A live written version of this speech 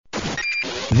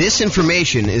This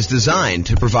information is designed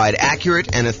to provide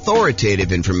accurate and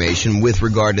authoritative information with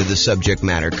regard to the subject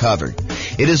matter covered.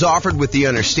 It is offered with the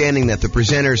understanding that the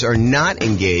presenters are not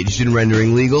engaged in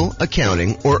rendering legal,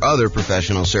 accounting, or other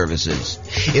professional services.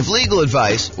 If legal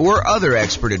advice or other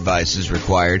expert advice is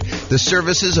required, the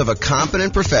services of a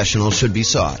competent professional should be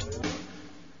sought.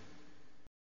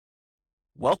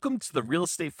 Welcome to the Real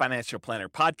Estate Financial Planner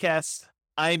Podcast.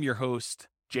 I am your host,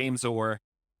 James Orr.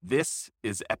 This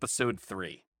is episode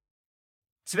 3.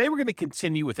 Today we're going to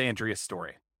continue with Andrea's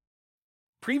story.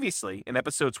 Previously, in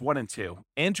episodes 1 and 2,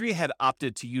 Andrea had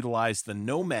opted to utilize the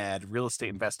Nomad real estate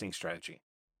investing strategy,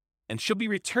 and she'll be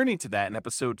returning to that in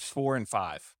episodes 4 and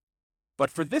 5. But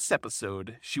for this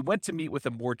episode, she went to meet with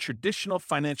a more traditional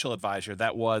financial advisor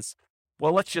that was,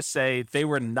 well, let's just say they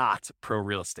were not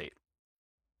pro-real estate.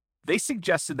 They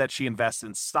suggested that she invest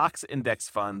in stocks index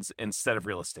funds instead of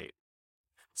real estate.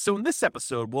 So in this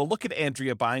episode, we'll look at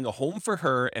Andrea buying a home for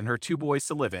her and her 2 boys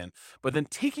to live in, but then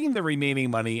taking the remaining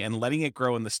money and letting it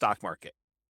grow in the stock market.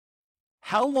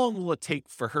 How long will it take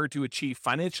for her to achieve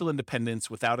financial independence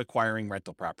without acquiring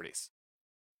rental properties?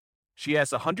 She has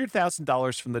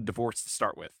 $100,000 from the divorce to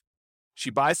start with. She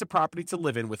buys a property to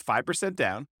live in with 5%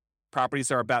 down.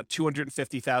 Properties are about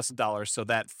 $250,000, so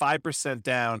that 5%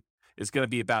 down is going to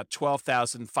be about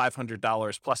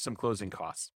 $12,500 plus some closing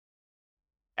costs.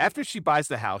 After she buys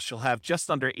the house, she'll have just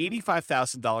under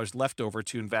 $85,000 left over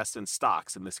to invest in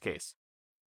stocks in this case.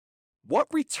 What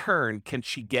return can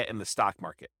she get in the stock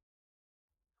market?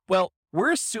 Well,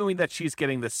 we're assuming that she's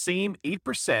getting the same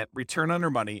 8% return on her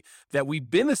money that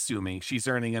we've been assuming she's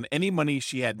earning on any money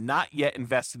she had not yet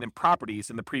invested in properties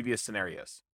in the previous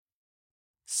scenarios.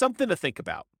 Something to think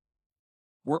about.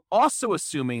 We're also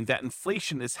assuming that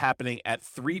inflation is happening at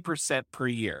 3% per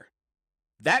year.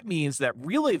 That means that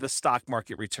really the stock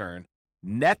market return,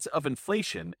 net of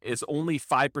inflation, is only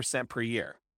 5% per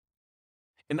year.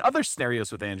 In other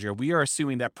scenarios with Andrea, we are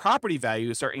assuming that property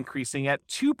values are increasing at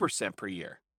 2% per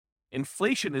year.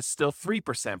 Inflation is still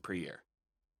 3% per year.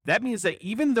 That means that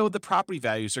even though the property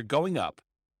values are going up,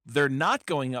 they're not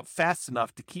going up fast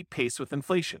enough to keep pace with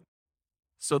inflation.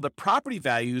 So the property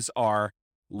values are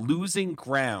losing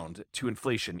ground to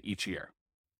inflation each year.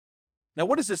 Now,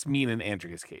 what does this mean in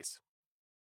Andrea's case?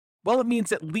 Well, it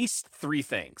means at least 3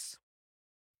 things.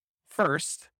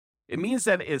 First, it means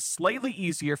that it is slightly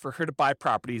easier for her to buy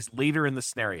properties later in the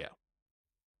scenario.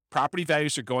 Property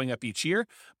values are going up each year,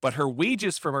 but her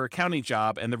wages from her accounting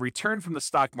job and the return from the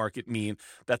stock market mean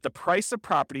that the price of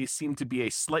properties seem to be a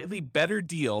slightly better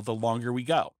deal the longer we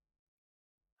go.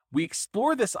 We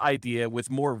explore this idea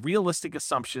with more realistic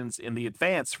assumptions in the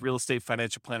Advanced Real Estate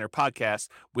Financial Planner podcast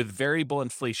with variable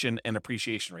inflation and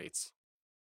appreciation rates.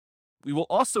 We will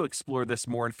also explore this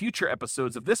more in future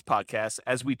episodes of this podcast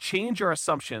as we change our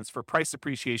assumptions for price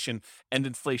appreciation and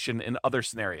inflation in other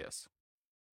scenarios.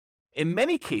 In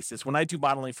many cases, when I do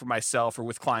modeling for myself or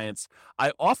with clients,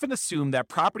 I often assume that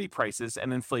property prices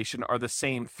and inflation are the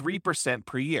same 3%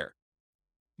 per year.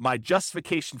 My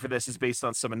justification for this is based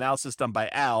on some analysis done by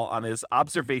Al on his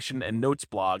Observation and Notes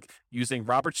blog using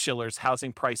Robert Shiller's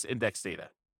Housing Price Index data.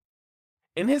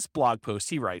 In his blog post,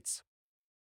 he writes,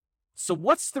 "So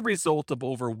what's the result of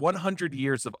over 100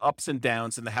 years of ups and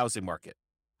downs in the housing market?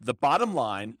 The bottom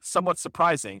line, somewhat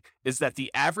surprising, is that the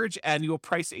average annual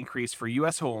price increase for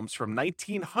U.S. homes from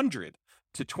 1900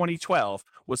 to 2012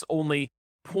 was only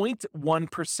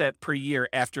 0.1% per year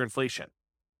after inflation.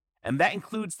 And that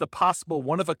includes the possible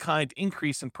one-of-a-kind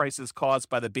increase in prices caused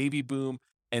by the baby boom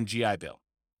and GI Bill."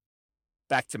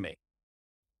 Back to me.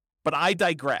 But I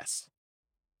digress.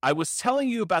 I was telling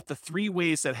you about the 3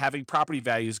 ways that having property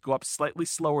values go up slightly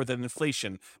slower than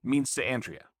inflation means to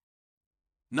Andrea.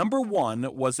 Number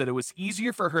 1 was that it was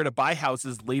easier for her to buy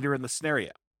houses later in the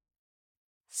scenario.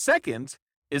 Second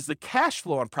is the cash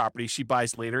flow on properties she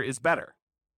buys later is better.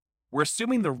 We're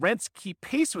assuming the rents keep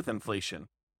pace with inflation.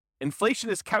 Inflation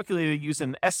is calculated using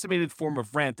an estimated form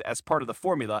of rent as part of the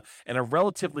formula, and a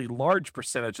relatively large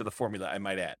percentage of the formula, I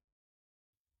might add.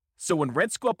 So when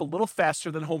rents go up a little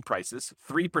faster than home prices,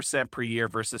 3% per year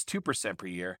versus 2% per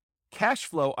year, cash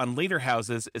flow on later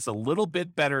houses is a little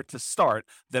bit better to start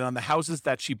than on the houses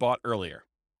that she bought earlier.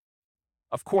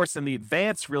 Of course, in the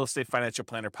Advanced Real Estate Financial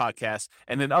Planner podcast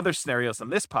and in other scenarios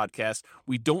on this podcast,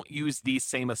 we don't use these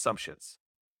same assumptions.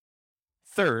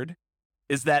 Third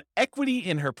is that equity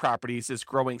in her properties is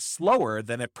growing slower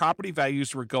than if property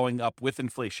values were going up with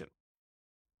inflation.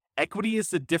 Equity is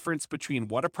the difference between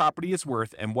what a property is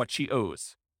worth and what she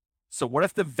owes. So what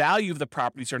if the value of the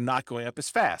properties are not going up as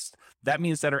fast? That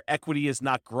means that her equity is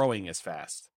not growing as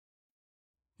fast.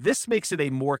 This makes it a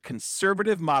more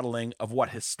conservative modeling of what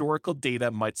historical data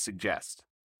might suggest.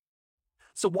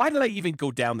 So why did I even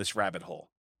go down this rabbit hole?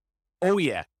 Oh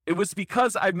yeah, it was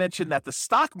because I mentioned that the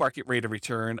stock market rate of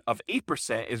return of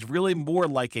 8% is really more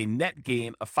like a net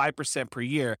gain of 5% per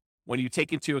year when you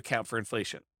take into account for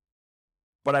inflation.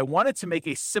 But I wanted to make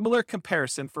a similar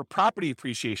comparison for property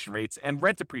appreciation rates and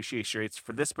rent appreciation rates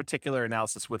for this particular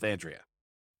analysis with Andrea.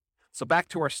 So back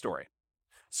to our story.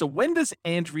 So when does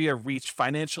Andrea reach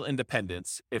financial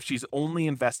independence if she's only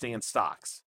investing in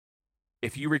stocks?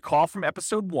 If you recall from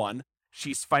episode 1,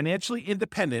 she's financially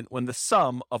independent when the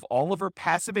sum of all of her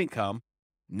passive income,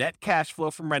 net cash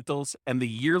flow from rentals, and the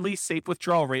yearly safe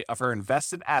withdrawal rate of her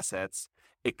invested assets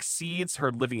exceeds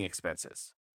her living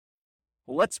expenses.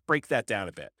 Well, let's break that down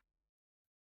a bit.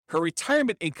 Her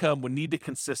retirement income would need to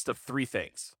consist of 3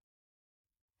 things.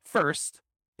 First,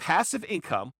 passive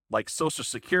income like Social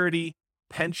Security,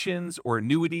 pensions, or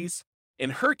annuities. In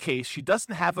her case, she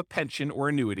doesn't have a pension or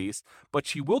annuities, but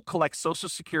she will collect Social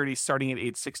Security starting at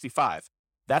age 65.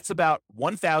 That's about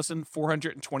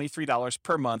 $1,423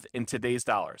 per month in today's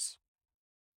dollars.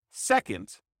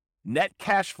 Second, net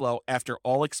cash flow after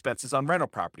all expenses on rental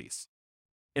properties.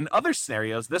 In other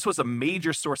scenarios, this was a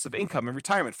major source of income in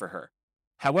retirement for her.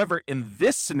 However, in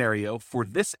this scenario, for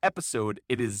this episode,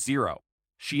 it is 0.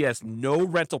 She has no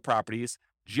rental properties,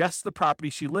 just the property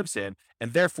she lives in,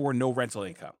 and therefore no rental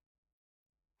income.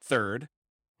 Third,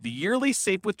 the yearly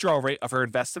safe withdrawal rate of her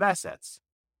invested assets.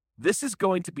 This is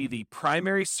going to be the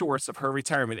primary source of her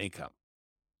retirement income.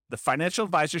 The financial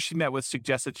advisor she met with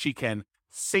suggested she can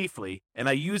safely, and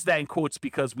I use that in quotes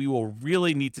because we will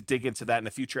really need to dig into that in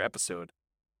a future episode.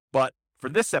 But for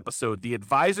this episode, the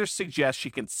advisor suggests she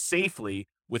can safely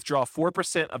withdraw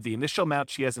 4% of the initial amount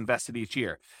she has invested each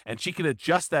year, and she can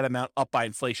adjust that amount up by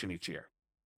inflation each year.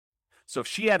 So if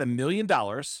she had $1 million,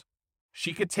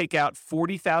 she could take out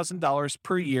 $40,000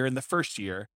 per year in the first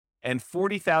year and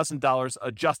 $40,000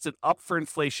 adjusted up for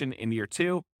inflation in year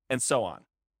 2, and so on.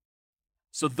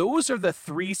 So those are the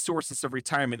 3 sources of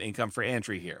retirement income for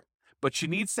Andrea here, but she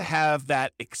needs to have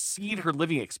that exceed her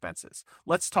living expenses.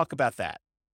 Let's talk about that.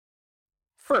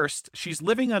 First, she's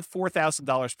living on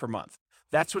 $4,000 per month.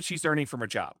 That's what she's earning from her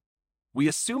job. We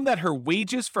assume that her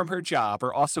wages from her job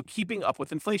are also keeping up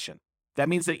with inflation. That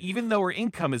means that even though her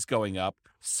income is going up,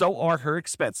 so are her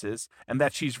expenses, and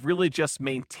that she's really just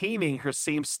maintaining her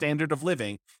same standard of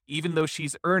living, even though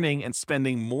she's earning and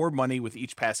spending more money with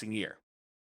each passing year.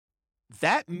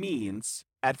 That means,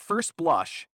 at first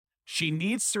blush, she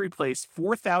needs to replace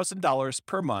 $4,000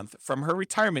 per month from her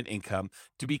retirement income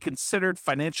to be considered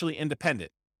financially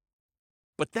independent.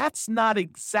 But that's not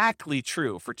exactly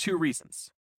true for 2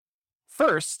 reasons.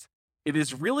 First, it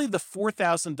is really the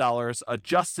 $4,000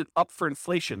 adjusted up for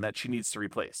inflation that she needs to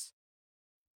replace.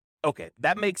 Okay,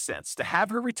 that makes sense. To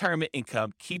have her retirement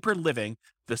income keep her living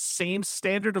the same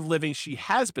standard of living she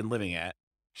has been living at,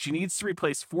 she needs to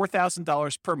replace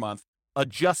 $4,000 per month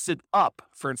adjusted up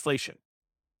for inflation.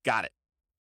 Got it.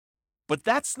 But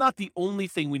that's not the only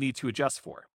thing we need to adjust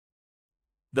for.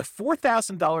 The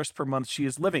 $4,000 per month she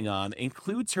is living on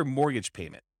includes her mortgage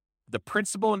payment, the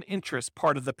principal and interest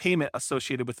part of the payment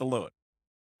associated with the loan.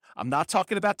 I'm not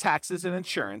talking about taxes and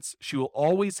insurance. She will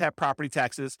always have property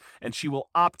taxes, and she will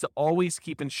opt to always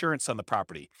keep insurance on the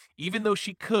property, even though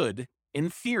she could, in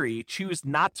theory, choose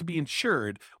not to be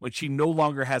insured when she no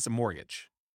longer has a mortgage.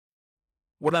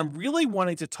 What I'm really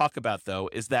wanting to talk about, though,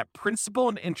 is that principal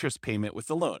and interest payment with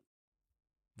the loan.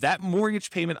 That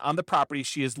mortgage payment on the property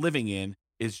she is living in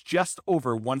is just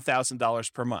over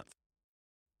 $1,000 per month.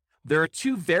 There are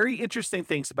 2 very interesting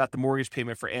things about the mortgage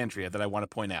payment for Andrea that I want to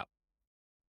point out.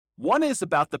 One is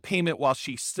about the payment while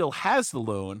she still has the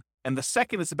loan, and the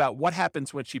second is about what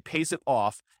happens when she pays it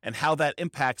off and how that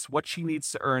impacts what she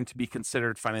needs to earn to be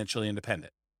considered financially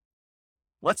independent.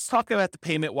 Let's talk about the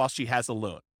payment while she has a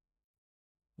loan.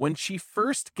 When she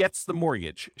first gets the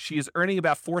mortgage, she is earning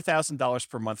about $4,000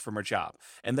 per month from her job,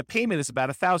 and the payment is about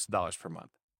 $1,000 per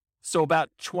month. So about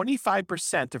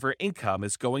 25% of her income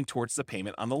is going towards the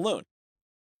payment on the loan.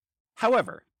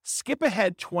 However, skip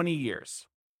ahead 20 years.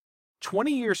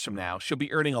 20 years from now, she'll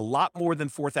be earning a lot more than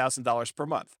 $4,000 per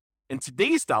month. In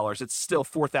today's dollars, it's still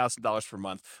 $4,000 per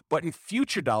month, but in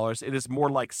future dollars, it is more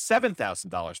like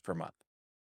 $7,000 per month.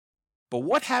 But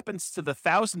what happens to the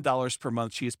 $1,000 per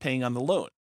month she is paying on the loan?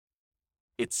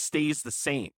 It stays the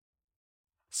same.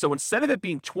 So instead of it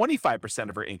being 25%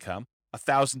 of her income,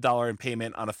 $1,000 in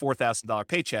payment on a $4,000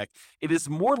 paycheck, it is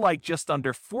more like just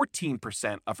under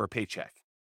 14% of her paycheck.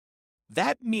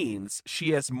 That means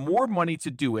she has more money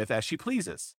to do with as she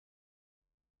pleases.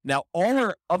 Now, all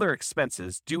her other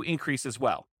expenses do increase as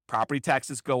well. Property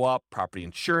taxes go up, property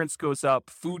insurance goes up,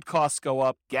 food costs go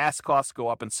up, gas costs go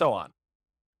up, and so on.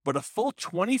 But a full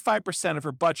 25% of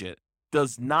her budget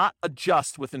does not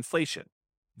adjust with inflation,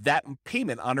 that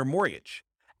payment on her mortgage.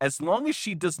 As long as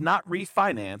she does not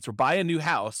refinance or buy a new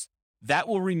house, that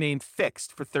will remain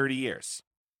fixed for 30 years.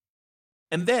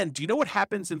 And then, do you know what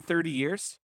happens in 30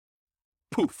 years?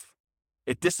 Poof,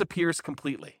 it disappears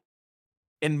completely.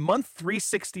 In month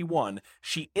 361,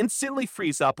 she instantly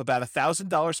frees up about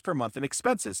 $1,000 per month in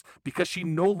expenses because she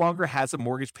no longer has a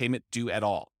mortgage payment due at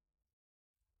all.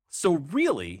 So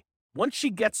really, once she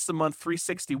gets to month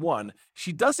 361,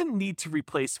 she doesn't need to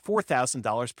replace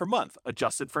 $4,000 per month,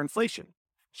 adjusted for inflation.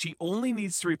 She only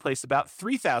needs to replace about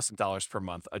 $3,000 per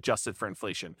month, adjusted for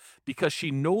inflation, because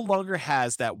she no longer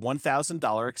has that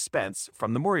 $1,000 expense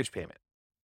from the mortgage payment.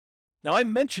 Now, I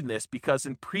mention this because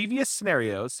in previous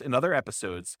scenarios, in other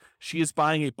episodes, she is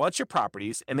buying a bunch of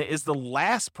properties, and it is the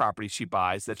last property she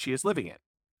buys that she is living in.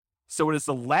 So it is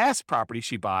the last property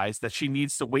she buys that she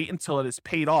needs to wait until it is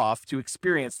paid off to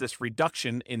experience this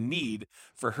reduction in need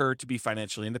for her to be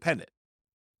financially independent.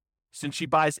 Since she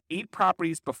buys 8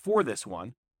 properties before this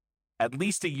one, at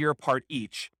least a year apart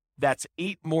each, that's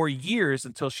 8 more years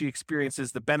until she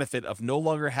experiences the benefit of no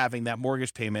longer having that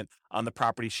mortgage payment on the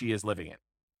property she is living in.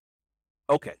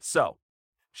 Okay, so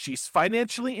she's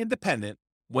financially independent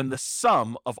when the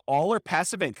sum of all her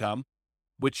passive income,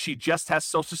 which she just has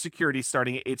Social Security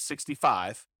starting at age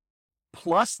 65,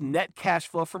 plus net cash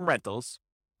flow from rentals,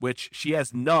 which she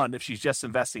has none if she's just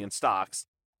investing in stocks,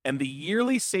 and the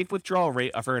yearly safe withdrawal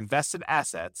rate of her invested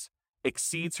assets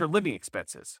exceeds her living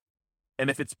expenses. And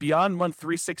if it's beyond month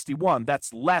 361,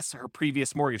 that's less her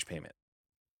previous mortgage payment.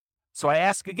 So I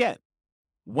ask again,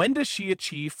 when does she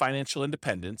achieve financial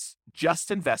independence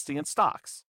just investing in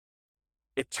stocks?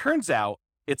 It turns out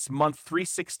it's month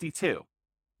 362,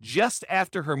 just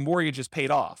after her mortgage is paid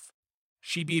off.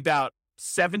 She'd be about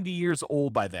 70 years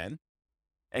old by then.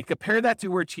 And compare that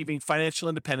to her achieving financial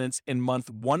independence in month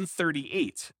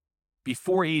 138,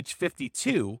 before age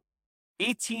 52,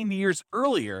 18 years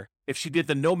earlier if she did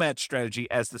the Nomad strategy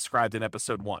as described in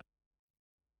episode 1.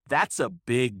 That's a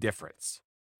big difference.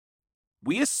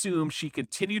 We assume she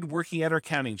continued working at her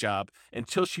accounting job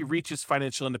until she reaches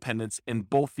financial independence in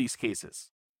both these cases.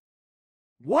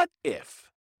 What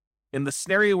if, in the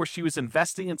scenario where she was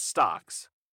investing in stocks,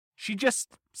 she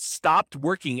just stopped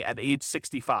working at age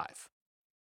 65?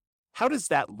 How does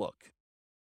that look?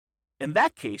 In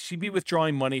that case, she'd be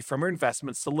withdrawing money from her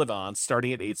investments to live on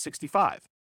starting at age 65.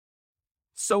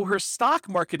 So her stock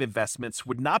market investments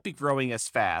would not be growing as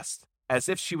fast as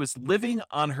if she was living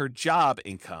on her job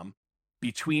income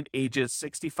between ages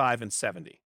 65 and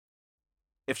 70.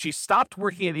 If she stopped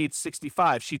working at age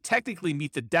 65, she'd technically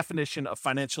meet the definition of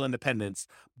financial independence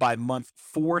by month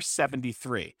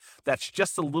 473. That's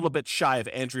just a little bit shy of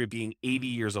Andrea being 80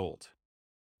 years old.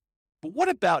 But what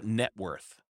about net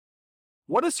worth?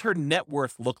 What does her net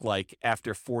worth look like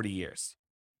after 40 years?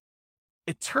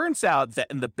 It turns out that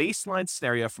in the baseline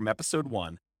scenario from episode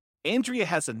 1, Andrea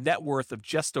has a net worth of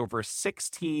just over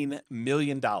 $16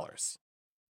 million.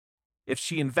 If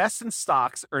she invests in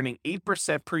stocks earning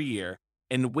 8% per year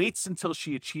and waits until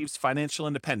she achieves financial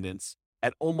independence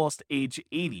at almost age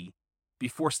 80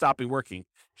 before stopping working,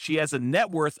 she has a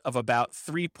net worth of about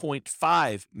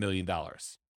 $3.5 million.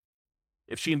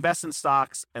 If she invests in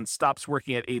stocks and stops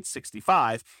working at age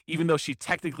 65, even though she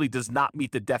technically does not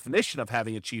meet the definition of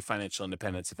having achieved financial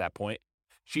independence at that point,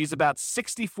 she's about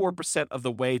 64% of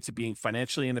the way to being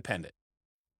financially independent.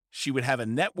 She would have a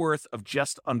net worth of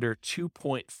just under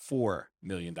 $2.4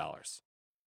 million.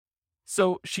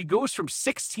 So she goes from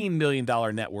 $16 million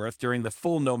net worth during the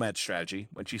full Nomad strategy,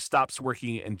 when she stops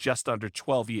working in just under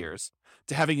 12 years,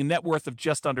 to having a net worth of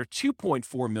just under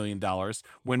 $2.4 million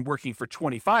when working for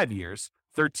 25 years,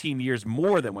 13 years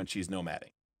more than when she's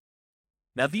nomading.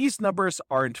 Now, these numbers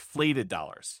are inflated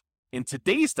dollars. In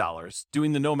today's dollars,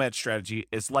 doing the Nomad strategy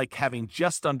is like having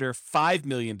just under $5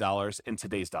 million in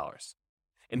today's dollars.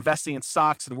 Investing in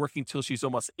stocks and working till she's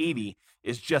almost 80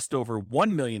 is just over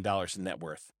 $1 million in net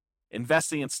worth.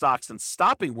 Investing in stocks and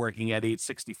stopping working at age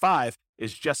 65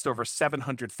 is just over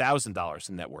 $700,000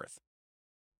 in net worth.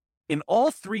 In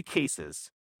all 3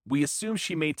 cases, we assume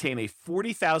she maintained a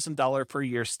 $40,000 per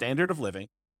year standard of living.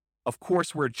 Of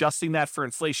course, we're adjusting that for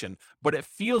inflation, but it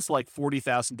feels like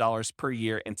 $40,000 per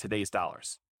year in today's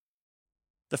dollars.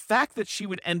 The fact that she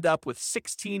would end up with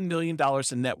 $16 million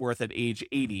in net worth at age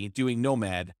 80 doing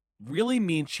Nomad really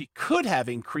means she could have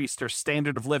increased her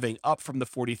standard of living up from the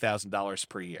 $40,000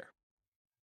 per year.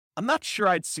 I'm not sure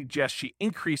I'd suggest she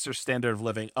increase her standard of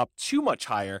living up too much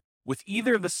higher with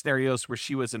either of the scenarios where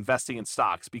she was investing in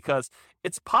stocks, because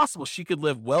it's possible she could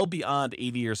live well beyond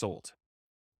 80 years old.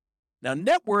 Now,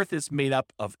 net worth is made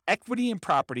up of equity in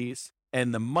properties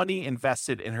and the money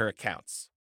invested in her accounts.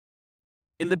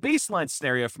 In the baseline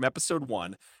scenario from episode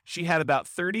 1, she had about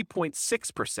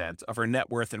 30.6% of her net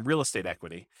worth in real estate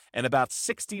equity and about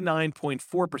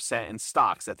 69.4% in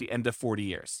stocks at the end of 40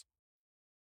 years.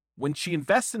 When she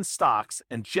invests in stocks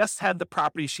and just had the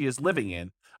property she is living in,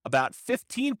 about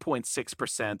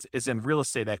 15.6% is in real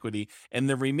estate equity and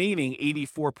the remaining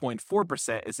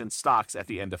 84.4% is in stocks at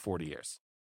the end of 40 years.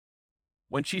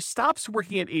 When she stops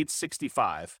working at age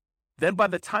 65, then by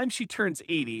the time she turns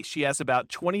 80, she has about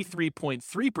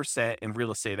 23.3% in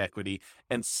real estate equity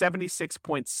and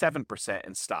 76.7%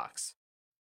 in stocks.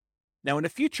 Now, in a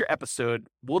future episode,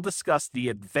 we'll discuss the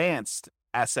advanced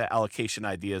asset allocation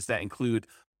ideas that include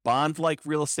bond-like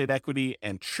real estate equity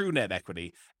and true net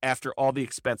equity after all the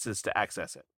expenses to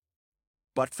access it.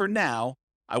 But for now,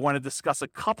 I want to discuss a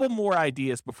couple more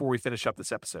ideas before we finish up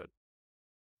this episode.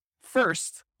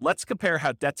 First, let's compare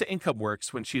how debt to income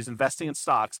works when she's investing in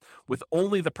stocks with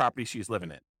only the property she's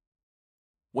living in.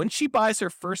 When she buys her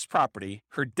first property,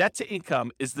 her debt to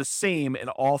income is the same in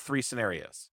all three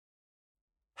scenarios.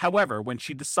 However, when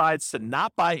she decides to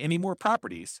not buy any more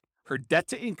properties, her debt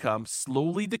to income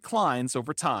slowly declines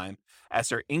over time as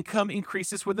her income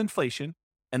increases with inflation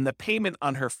and the payment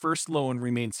on her first loan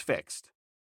remains fixed.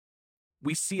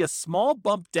 We see a small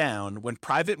bump down when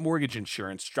private mortgage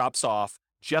insurance drops off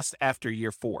just after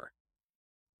year 4.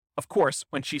 Of course,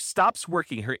 when she stops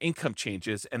working, her income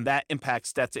changes, and that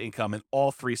impacts debt to income in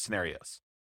all three scenarios.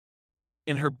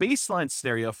 In her baseline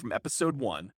scenario from episode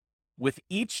 1, with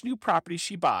each new property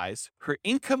she buys, her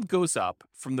income goes up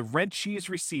from the rent she is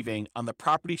receiving on the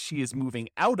property she is moving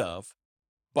out of,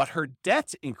 but her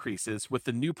debt increases with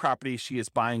the new property she is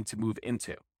buying to move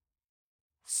into.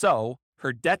 So,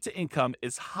 her debt to income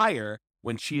is higher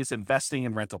when she is investing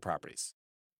in rental properties.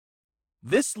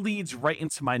 This leads right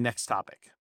into my next topic: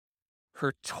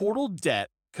 her total debt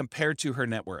compared to her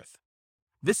net worth.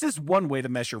 This is one way to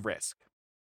measure risk.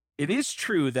 It is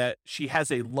true that she has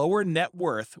a lower net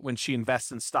worth when she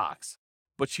invests in stocks,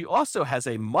 but she also has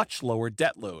a much lower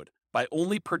debt load by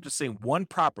only purchasing one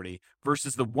property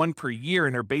versus the one per year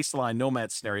in her baseline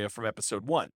nomad scenario from episode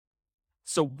 1.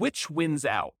 So which wins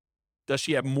out? Does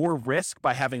she have more risk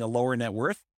by having a lower net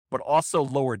worth, but also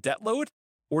lower debt load?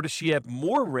 Or does she have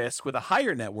more risk with a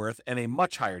higher net worth and a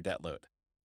much higher debt load?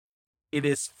 It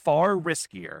is far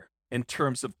riskier in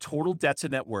terms of total debt to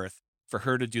net worth for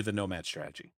her to do the nomad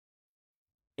strategy.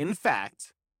 In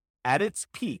fact, at its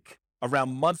peak,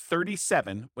 around month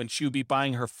 37, when she would be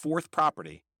buying her fourth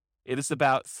property, it is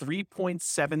about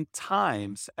 3.7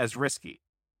 times as risky,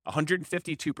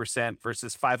 152%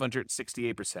 versus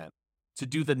 568%, to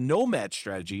do the nomad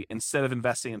strategy instead of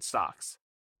investing in stocks.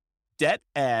 Debt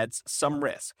adds some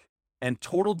risk, and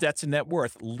total debt to net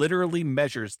worth literally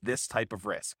measures this type of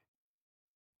risk.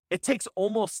 It takes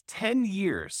almost 10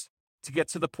 years to get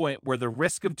to the point where the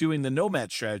risk of doing the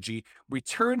nomad strategy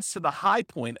returns to the high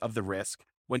point of the risk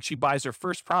when she buys her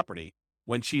first property,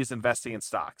 when she is investing in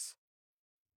stocks.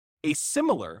 A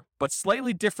similar but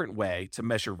slightly different way to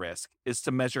measure risk is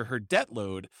to measure her debt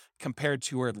load compared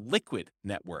to her liquid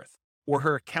net worth, or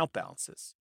her account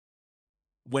balances.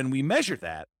 When we measure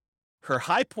that, her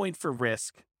high point for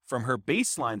risk from her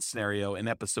baseline scenario in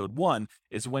episode 1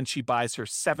 is when she buys her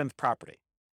 7th property.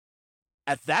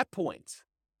 At that point,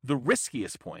 the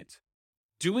riskiest point,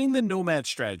 doing the nomad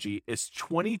strategy is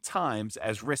 20 times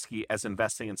as risky as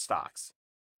investing in stocks.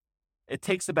 It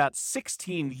takes about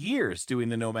 16 years doing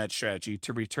the nomad strategy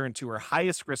to return to her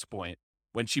highest risk point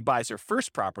when she buys her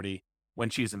first property when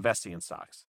she's investing in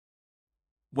stocks.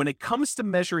 When it comes to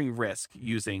measuring risk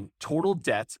using total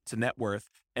debt to net worth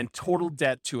and total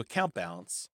debt to account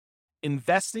balance,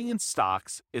 investing in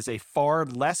stocks is a far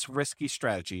less risky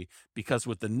strategy because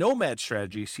with the nomad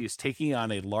strategy, she is taking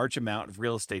on a large amount of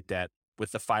real estate debt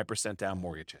with the 5% down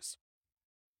mortgages.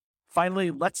 Finally,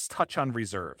 let's touch on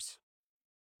reserves.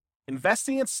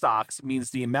 Investing in stocks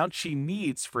means the amount she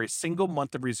needs for a single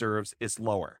month of reserves is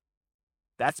lower.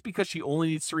 That's because she only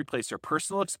needs to replace her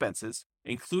personal expenses,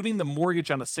 including the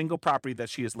mortgage on a single property that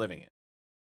she is living in.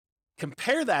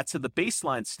 Compare that to the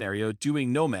baseline scenario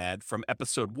doing nomad from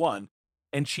episode 1,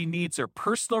 and she needs her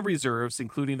personal reserves,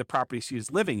 including the property she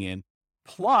is living in,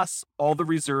 plus all the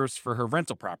reserves for her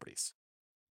rental properties.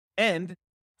 And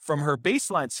from her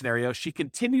baseline scenario, she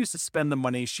continues to spend the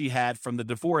money she had from the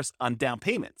divorce on down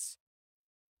payments.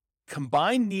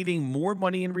 Combine needing more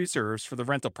money in reserves for the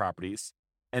rental properties,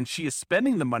 and she is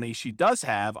spending the money she does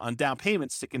have on down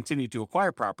payments to continue to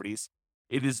acquire properties,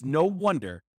 it is no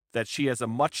wonder that she has a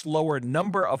much lower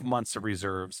number of months of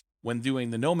reserves when doing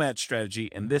the nomad strategy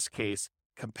in this case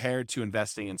compared to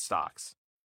investing in stocks.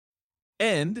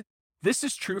 And this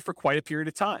is true for quite a period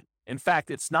of time. In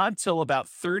fact, it's not until about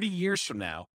 30 years from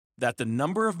now that the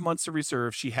number of months of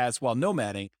reserve she has while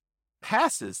nomading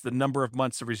passes the number of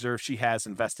months of reserve she has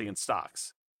investing in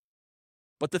stocks.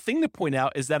 But the thing to point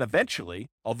out is that eventually,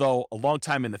 although a long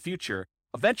time in the future,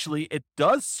 eventually it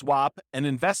does swap and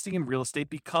investing in real estate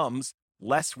becomes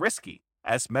less risky,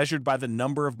 as measured by the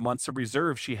number of months of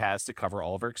reserve she has to cover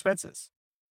all of her expenses.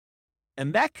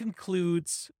 And that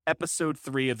concludes episode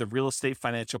 3 of the Real Estate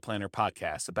Financial Planner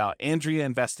podcast about Andrea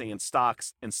investing in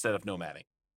stocks instead of nomading.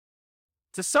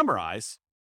 To summarize,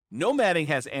 nomading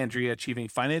has Andrea achieving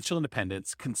financial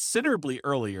independence considerably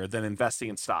earlier than investing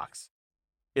in stocks.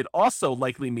 It also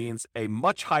likely means a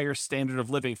much higher standard of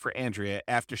living for Andrea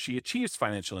after she achieves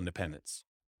financial independence.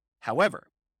 However,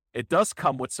 it does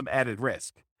come with some added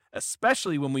risk,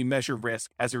 especially when we measure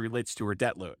risk as it relates to her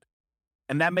debt load.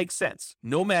 And that makes sense.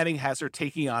 Nomading has her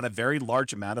taking on a very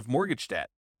large amount of mortgage debt,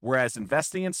 whereas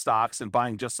investing in stocks and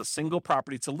buying just a single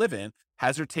property to live in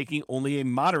has her taking only a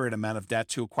moderate amount of debt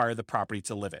to acquire the property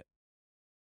to live in.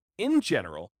 In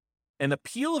general, an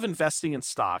appeal of investing in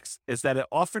stocks is that it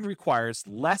often requires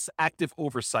less active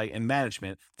oversight and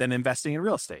management than investing in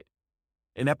real estate.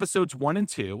 In episodes 1 and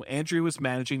 2, Andrea was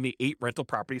managing the 8 rental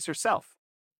properties herself.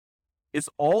 Is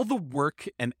all the work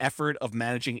and effort of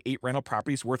managing 8 rental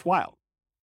properties worthwhile?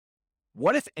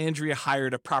 What if Andrea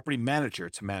hired a property manager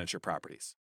to manage her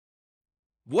properties?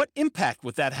 What impact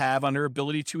would that have on her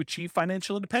ability to achieve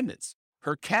financial independence,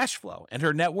 her cash flow, and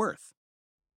her net worth?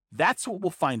 That's what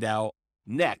we'll find out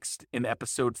next in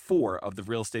episode 4 of the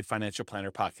Real Estate Financial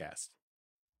Planner podcast.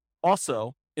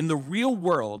 Also, in the real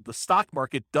world, the stock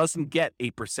market doesn't get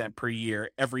 8% per year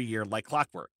every year like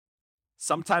clockwork.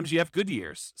 Sometimes you have good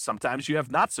years, sometimes you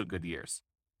have not so good years.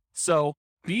 So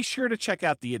be sure to check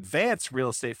out the Advanced Real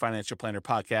Estate Financial Planner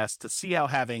podcast to see how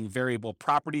having variable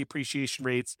property appreciation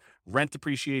rates, rent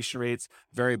appreciation rates,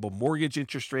 variable mortgage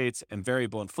interest rates, and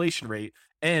variable inflation rate,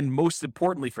 and most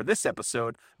importantly for this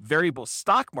episode, variable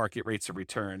stock market rates of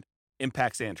return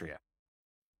impacts Andrea.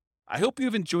 I hope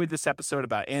you've enjoyed this episode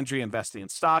about Andrea investing in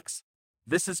stocks.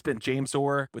 This has been James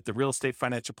Orr with the Real Estate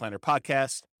Financial Planner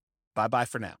podcast. Bye-bye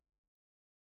for now.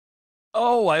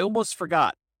 Oh, I almost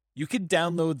forgot. You can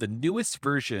download the newest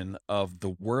version of the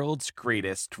world's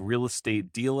greatest real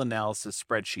estate deal analysis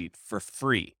spreadsheet for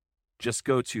free. Just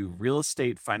go to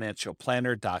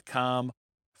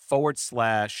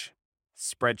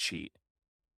realestateFinancialPlanner.com/spreadsheet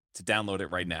to download it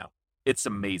right now. It's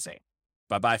amazing.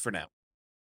 Bye-bye for now.